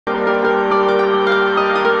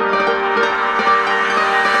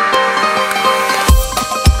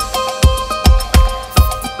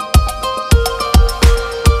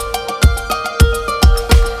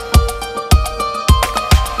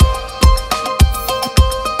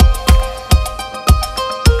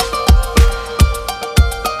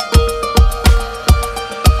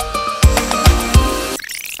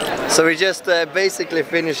So we just basically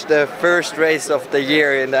finished the first race of the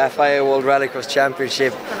year in the FIA World Rallycross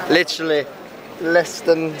Championship, literally less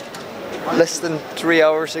than 3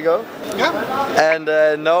 hours ago. Yeah. And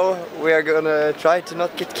now we are gonna try to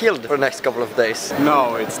not get killed for the next couple of days.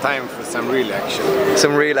 No, it's time for some real action.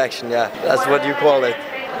 Some real action, yeah. That's what you call it.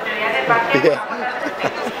 Yeah.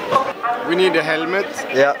 We need a helmet.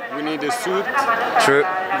 Yeah. We need a suit. True.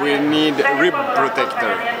 We need a rib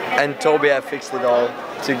protector. And Toby have fixed it all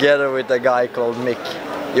together with a guy called Mick.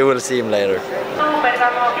 You will see him later.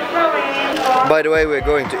 By the way, we're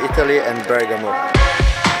going to Italy and Bergamo.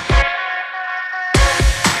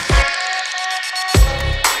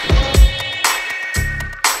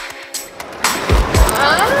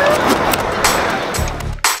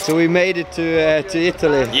 So we made it to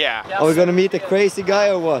Italy. Yeah. Are we gonna meet a crazy guy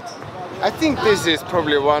or what? I think this is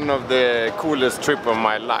probably one of the coolest trips of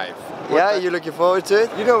my life. Yeah, you looking forward to it?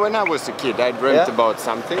 You know, when I was a kid, I dreamt about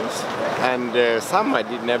some things, and some I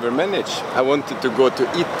did never manage. I wanted to go to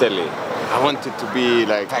Italy. I wanted to be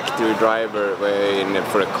like factory driver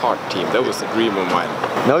for a kart team. That was a dream of mine.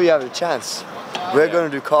 Now you have a chance. We're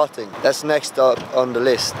going to do karting. That's next up on the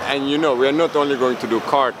list. And you know, we are not only going to do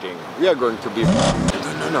karting. We are going to be...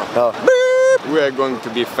 No. Oh. We are going to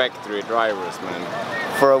be factory drivers, man.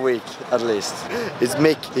 For a week, at least. It's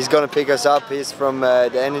Mick. He's gonna pick us up. He's from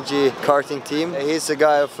the energy karting team. He's a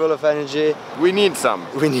guy full of energy. We need some.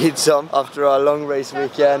 We need some. After a long race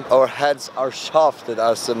weekend, our heads are shafted,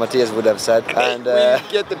 as Mattias would have said. And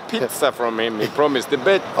we get the pizza from him. He promised the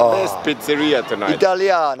best pizzeria tonight.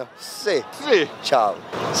 Italiano. Si. Si. Ciao.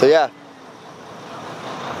 So yeah.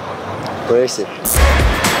 Where is it?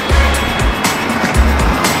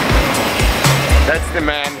 That's the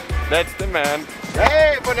man. That's the man.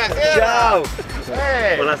 Hey, buonasera. Ciao.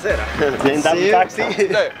 Hey. Buonasera. Taxi.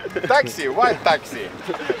 No, taxi. Why taxi?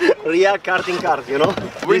 Real karting cart, you know.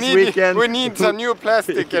 We need some new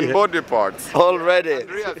plastic and body parts. Already.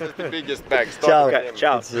 Andreas has the biggest bag. Ciao. Okay,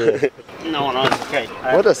 ciao. No, it's okay.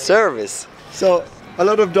 What a service. So a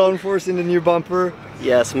lot of downforce in the new bumper.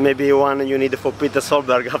 Yes, maybe one you need for Peter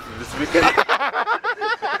Solberg after this weekend.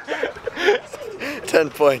 10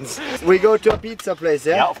 points. We go to a pizza place,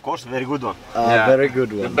 yeah? Yeah, of course, very good one. Yeah. Very good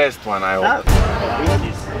The one. best one, I hope.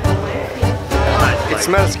 It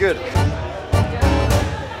smells good.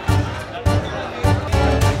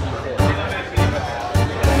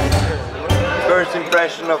 First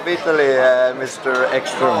impression of Italy, Mr.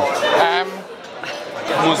 Ekström. Ham,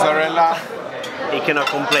 mozzarella. You cannot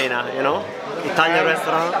complain, you know. Italian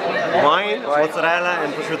restaurant, wine, mozzarella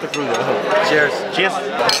and prosciutto crudo. Cheers. Cheers,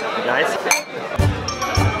 guys.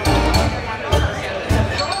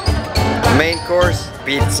 Main course,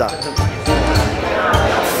 pizza.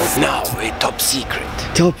 Now a top secret.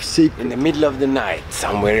 Top secret. In the middle of the night,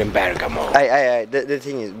 somewhere in Bergamo. The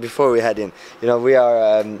thing is, before we head in, you know, we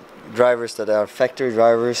are drivers that are factory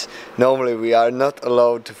drivers. Normally we are not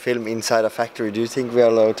allowed to film inside a factory. Do you think we are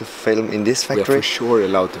allowed to film in this We factory? are for sure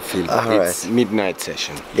allowed to film. It's midnight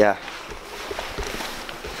session. Yeah.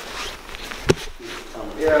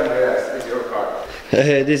 Yeah, Andreas, it's your car.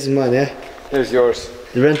 This is mine, yeah? Here's yours.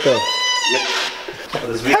 The rental. Have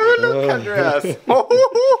a look, Andreas.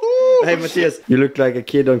 Hey Mattias, you look like a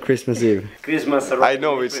kid on Christmas Eve. Christmas. I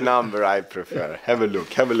know which number I prefer. Have a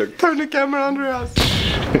look, have a look. Turn the camera, Andreas.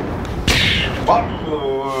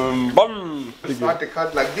 Boom, boom. Start the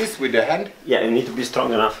cut like this with the hand. Yeah, you need to be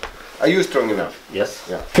strong enough. Are you strong enough? Yes.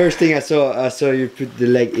 Yeah. First thing I saw you put the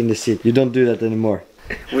leg in the seat. You don't do that anymore.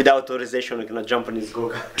 Without authorization, you cannot jump on this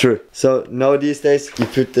go. True. So now these days you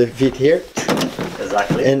put the feet here.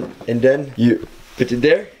 Exactly. And then you put it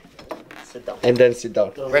there. Sit down. And then sit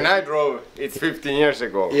down. When I drove, it's 15 years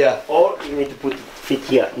ago. Yeah. Or you need to put feet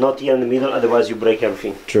here, not here in the middle, otherwise you break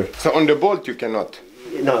everything. True. So on the bolt you cannot?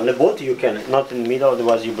 No, on the bolt you can, not in the middle,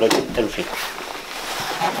 otherwise you break everything.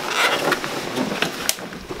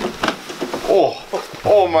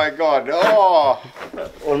 Oh my god, oh!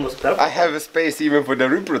 Almost perfect. I have a space even for the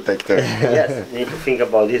rib protector. Yes, you need to think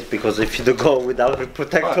about this, because if you do go without a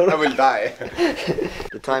protector, I will die.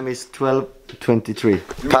 The time is 12:23,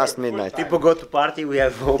 past midnight. people go to party, we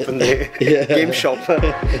have opened the game shop.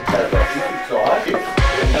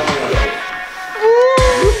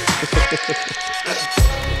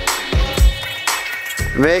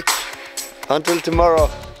 Mick, until tomorrow.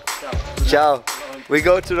 Ciao. We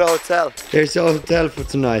go to the hotel. Here's your hotel for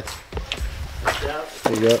tonight.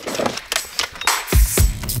 There you go.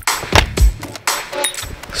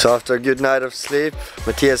 So after a good night of sleep,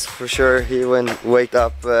 Mattias for sure, he wake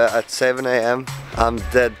up at 7 AM. I'm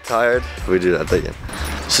dead tired. We do that again.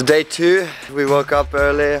 So day 2, we woke up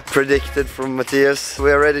early, predicted from Mattias.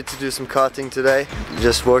 We are ready to do some karting today.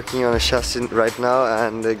 Just working on a chassis right now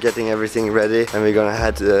and getting everything ready. And we're gonna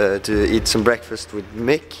head to eat some breakfast with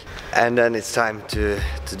Mick. And then it's time to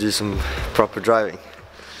do some proper driving.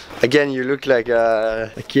 Again, you look like a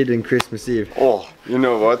kid in Christmas Eve. Oh, you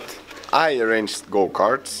know what? I arranged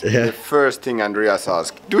go-karts. Yeah. The first thing Andreas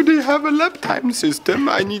asked, do they have a lap time system?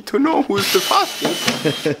 I need to know who's the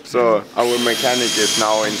fastest. So our mechanic is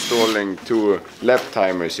now installing 2 lap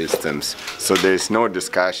timer systems. So there's no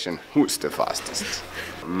discussion who's the fastest.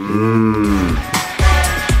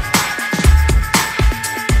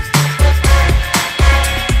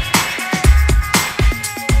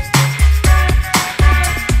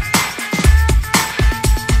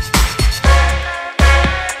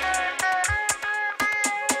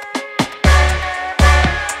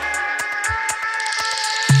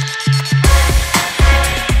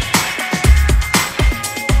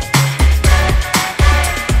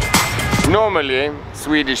 Normally,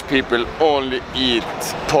 Swedish people only eat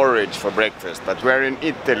porridge for breakfast, but we're in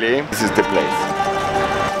Italy. This is the place.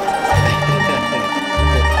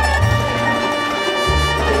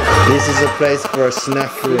 This is a place for a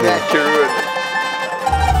snafu. Bakkerud.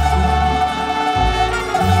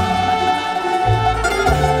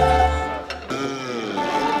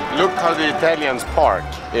 Look how the Italians park.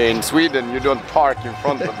 In Sweden, you don't park in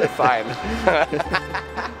front of the sign.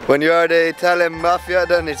 When you are the Italian mafia,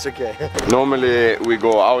 then it's okay. Normally we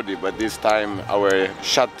go Audi, but this time our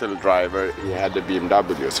shuttle driver, he had a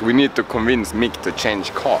BMW. So we need to convince Mick to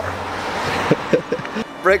change car.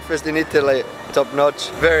 Breakfast in Italy, top notch,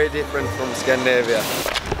 very different from Scandinavia.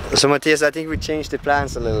 So Mattias, I think we changed the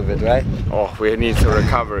plans a little bit, right? Oh, we need to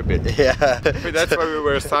recover a bit. Yeah. That's why we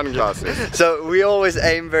wear sunglasses. So we always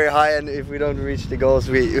aim very high, and if we don't reach the goals,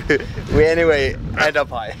 we anyway end up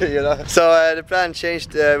high, you know. So the plan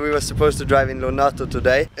changed. We were supposed to drive in Lonato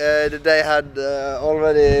today. The day had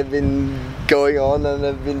already been going on and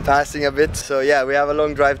have been passing a bit. So yeah, we have a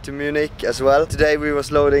long drive to Munich as well. Today we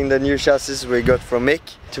was loading the new chassis we got from Mick.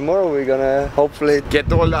 Tomorrow we're gonna hopefully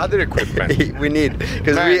Get all the other equipment. we need,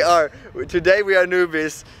 because today we are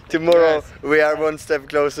newbies. Tomorrow we are one step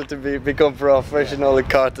closer to become professional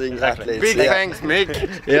karting athletes. Big thanks,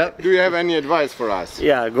 Mick. Yeah. Do you have any advice for us?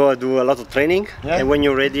 Yeah, go do a lot of training, and when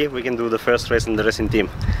you're ready, we can do the first race in the racing team.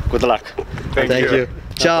 Good luck. Thank you.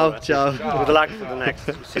 Ciao, ciao. Good luck for the next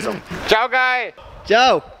season. Ciao, guy.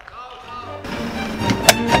 Ciao.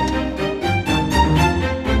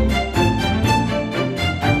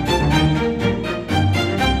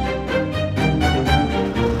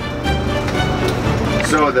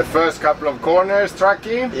 So the first couple of corners,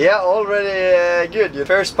 Trucky? Yeah, already good. The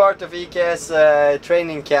first part of EKS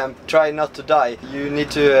training camp, try not to die. You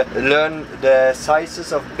need to learn the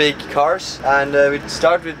sizes of big cars, and we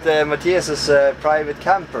start with Mattias's private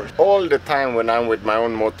camper. All the time when I'm with my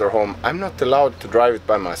own motorhome, I'm not allowed to drive it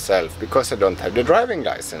by myself because I don't have the driving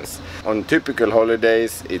license. On typical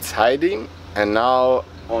holidays, it's hiding, and now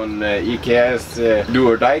on EKS do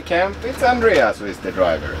or die camp, it's Andreas who is the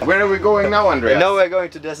driver. Where are we going now, Andreas? Now we're going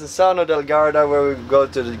to Desenzano del Garda, where we go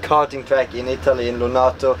to the karting track in Italy, in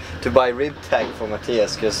Lonato, to buy rib tag for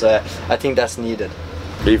Mattias, because I think that's needed.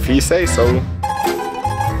 If he says so.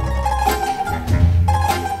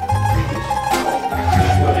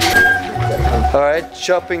 Alright,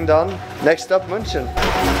 shopping done. Next up, München.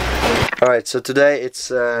 Alright, so today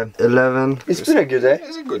it's 11. It's been a good day.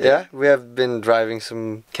 It's a good day. Yeah, we have been driving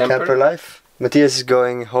some Camper. camper life. Mattias is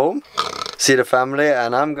going home, see the family,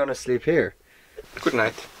 and I'm gonna sleep here. Good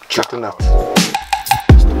night. Good night.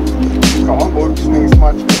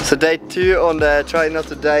 So day 2 on the Try Not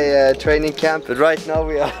to Die training camp. But right now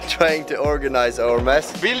we are trying to organize our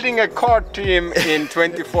mess. Building a kart team in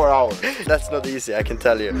 24 hours. That's not easy, I can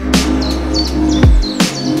tell you.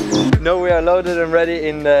 Now we are loaded and ready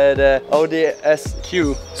in the Audi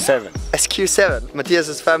SQ7. SQ7,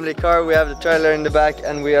 Mattias's family car. We have the trailer in the back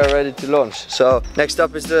and we are ready to launch. So next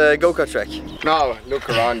up is the go-kart track. Now look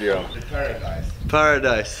around you. Paradise.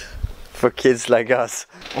 Paradise for kids like us.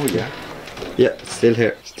 Oh yeah. Yeah, still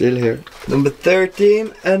here, still here. Number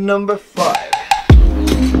 13 and number 5.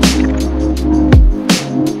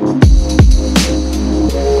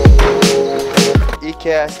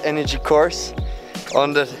 EKS energy course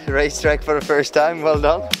on the racetrack for the first time. Well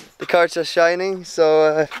done. The cars are shining,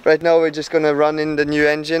 so right now we're just gonna run in the new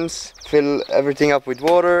engines, fill everything up with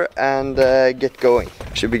water and get going.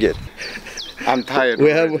 Should be good. I'm tired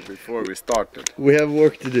before we started. We have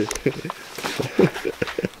work to do.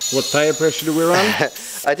 What tire pressure do we run?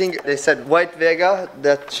 I think they said white Vega,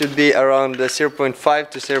 that should be around 0.5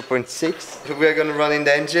 to 0.6. We're gonna run in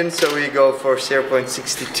the engine, so we go for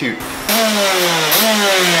 0.62.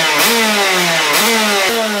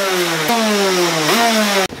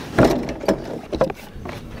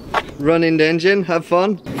 Run in the engine, have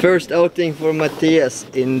fun. First outing for Mattias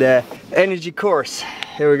in the energy course.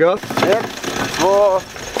 Here we go. Yep. Whoa.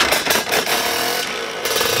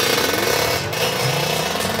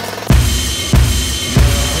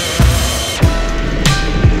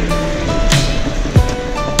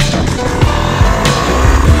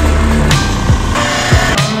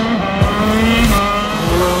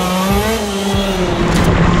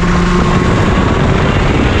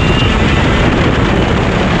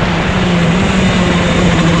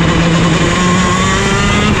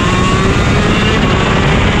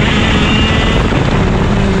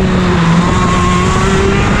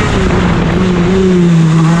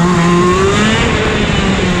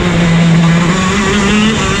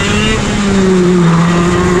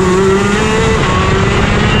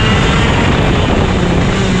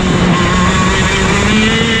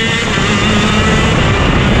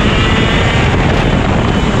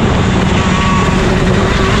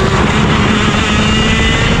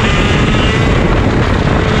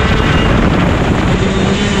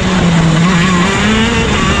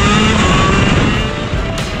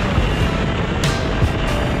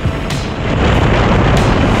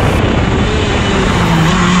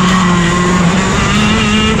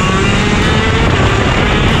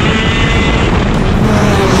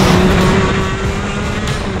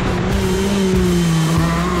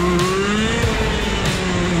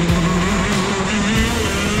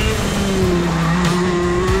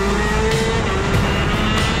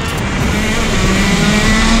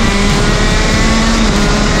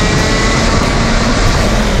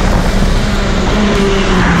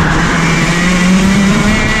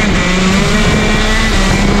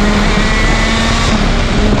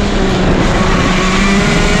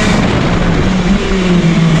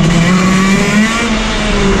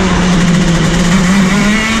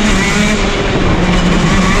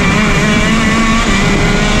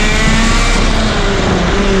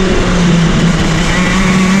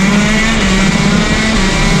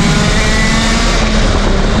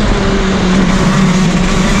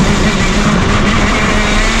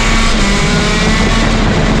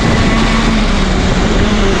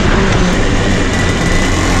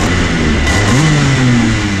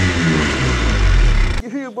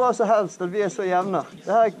 Så helst att vi är så jämna.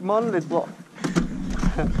 Det här är manligt bra.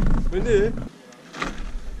 Men nu?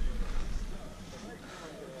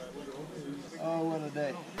 Oh, what a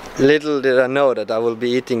day. Little did I know that I will be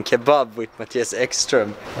eating kebab with Mattias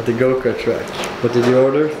Ekström at the go-kart track. What did you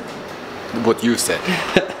order? What you said.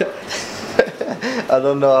 I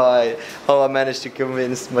don't know how I managed to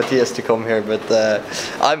convince Mattias to come here, but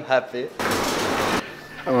I'm happy.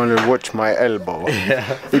 I want to watch my elbow. Yeah.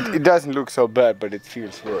 It doesn't look so bad, but it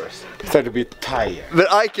feels worse. I start to be tired.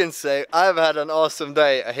 But I can say I've had an awesome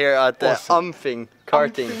day here at the Umfing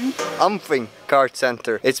Kart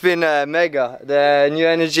Center. It's been mega. The new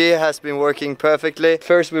energy has been working perfectly.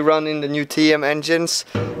 First we run in the new TM engines.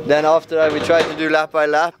 Then after that we tried to do lap by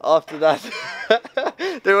lap. After that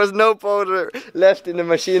there was no powder left in the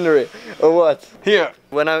machinery. Or what? Here.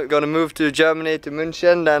 When I'm gonna move to Germany, to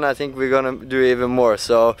München, then I think we're gonna do even more.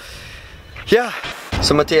 So yeah.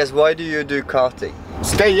 So Mattias, why do you do karting?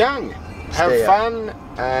 Stay young, have fun,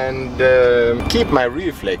 and keep my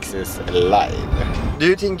reflexes alive. Do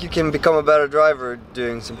you think you can become a better driver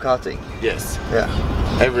doing some karting? Yes. Yeah.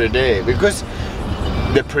 Every day, because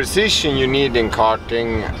the precision you need in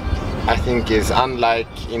karting, I think, is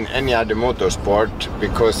unlike in any other motorsport,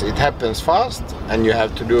 because it happens fast and you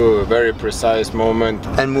have to do a very precise movement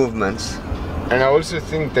and movements. And I also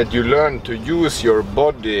think that you learn to use your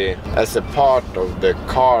body as a part of the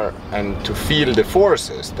car and to feel the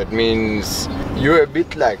forces. That means you're a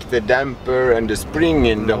bit like the damper and the spring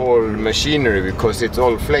in the whole machinery, because it's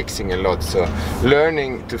all flexing a lot. So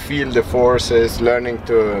learning to feel the forces, learning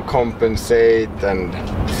to compensate and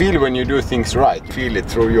feel when you do things right. Feel it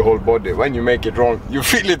through your whole body. When you make it wrong, you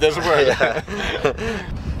feel it as well.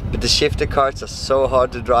 But the shifter karts are so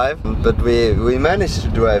hard to drive, but we managed to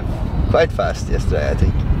drive quite fast yesterday, I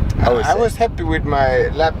think. I was happy with my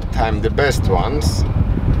lap time, the best ones,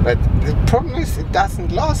 but the problem is it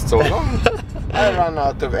doesn't last so long. I run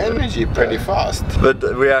out of energy pretty fast. But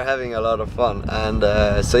we are having a lot of fun, and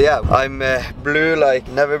so yeah, I'm blue like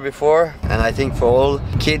never before, and I think for all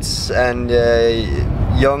kids and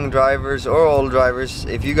young drivers or old drivers,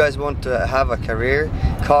 if you guys want to have a career,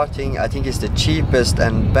 karting I think is the cheapest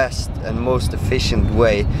and best and most efficient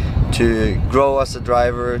way to grow as a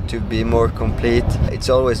driver, to be more complete. It's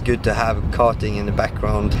always good to have karting in the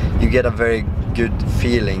background. You get a very good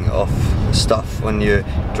feeling of stuff when you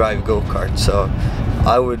drive go-kart, so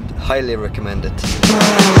I would highly recommend it.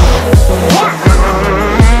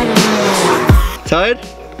 Tired?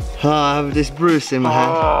 I have this bruise in my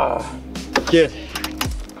hand. Good.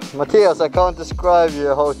 Mattias, I can't describe you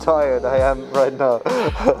how tired I am right now.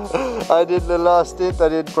 I did the last stint, I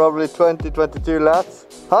did probably 20-22 laps.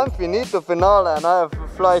 I'm finito finale and I have a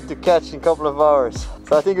flight to catch in a couple of hours.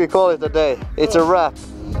 So I think we call it a day. It's a wrap.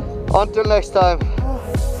 Until next time,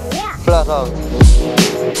 flat out.